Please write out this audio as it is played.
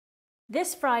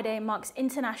This Friday marks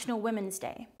International Women's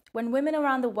Day, when women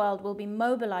around the world will be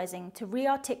mobilising to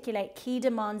re-articulate key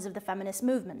demands of the feminist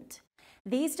movement.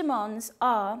 These demands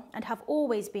are, and have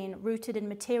always been, rooted in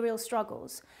material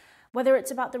struggles, whether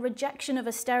it's about the rejection of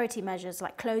austerity measures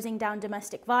like closing down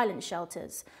domestic violence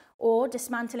shelters, or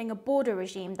dismantling a border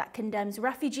regime that condemns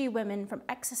refugee women from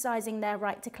exercising their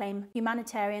right to claim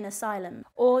humanitarian asylum,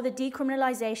 or the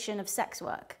decriminalisation of sex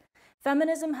work.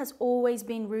 Feminism has always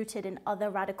been rooted in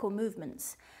other radical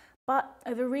movements, but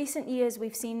over recent years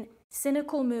we've seen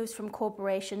cynical moves from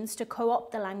corporations to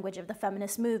co-opt the language of the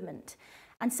feminist movement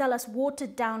and sell us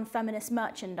watered-down feminist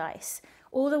merchandise,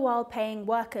 all the while paying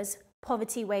workers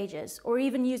poverty wages or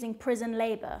even using prison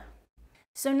labour.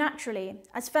 So naturally,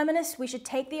 as feminists, we should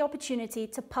take the opportunity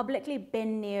to publicly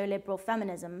bin neoliberal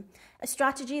feminism, a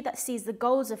strategy that sees the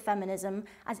goals of feminism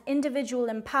as individual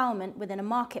empowerment within a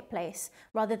marketplace,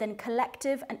 rather than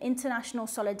collective and international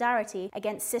solidarity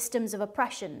against systems of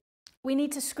oppression. We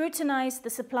need to scrutinise the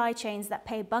supply chains that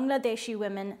pay Bangladeshi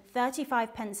women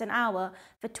 35 pence an hour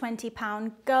for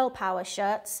 £20 girl power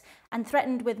shirts and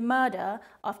threatened with murder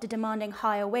after demanding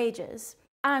higher wages.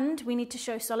 And we need to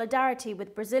show solidarity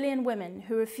with Brazilian women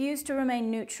who refuse to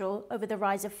remain neutral over the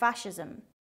rise of fascism.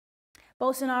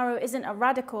 Bolsonaro isn't a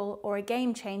radical or a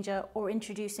game changer or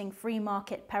introducing free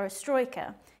market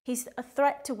perestroika. He's a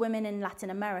threat to women in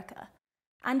Latin America.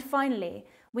 And finally,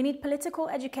 we need political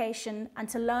education and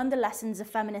to learn the lessons of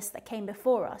feminists that came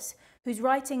before us, whose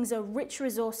writings are rich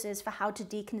resources for how to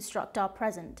deconstruct our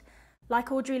present. Like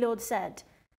Audre Lorde said,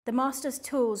 the master's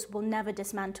tools will never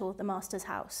dismantle the master's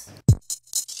house.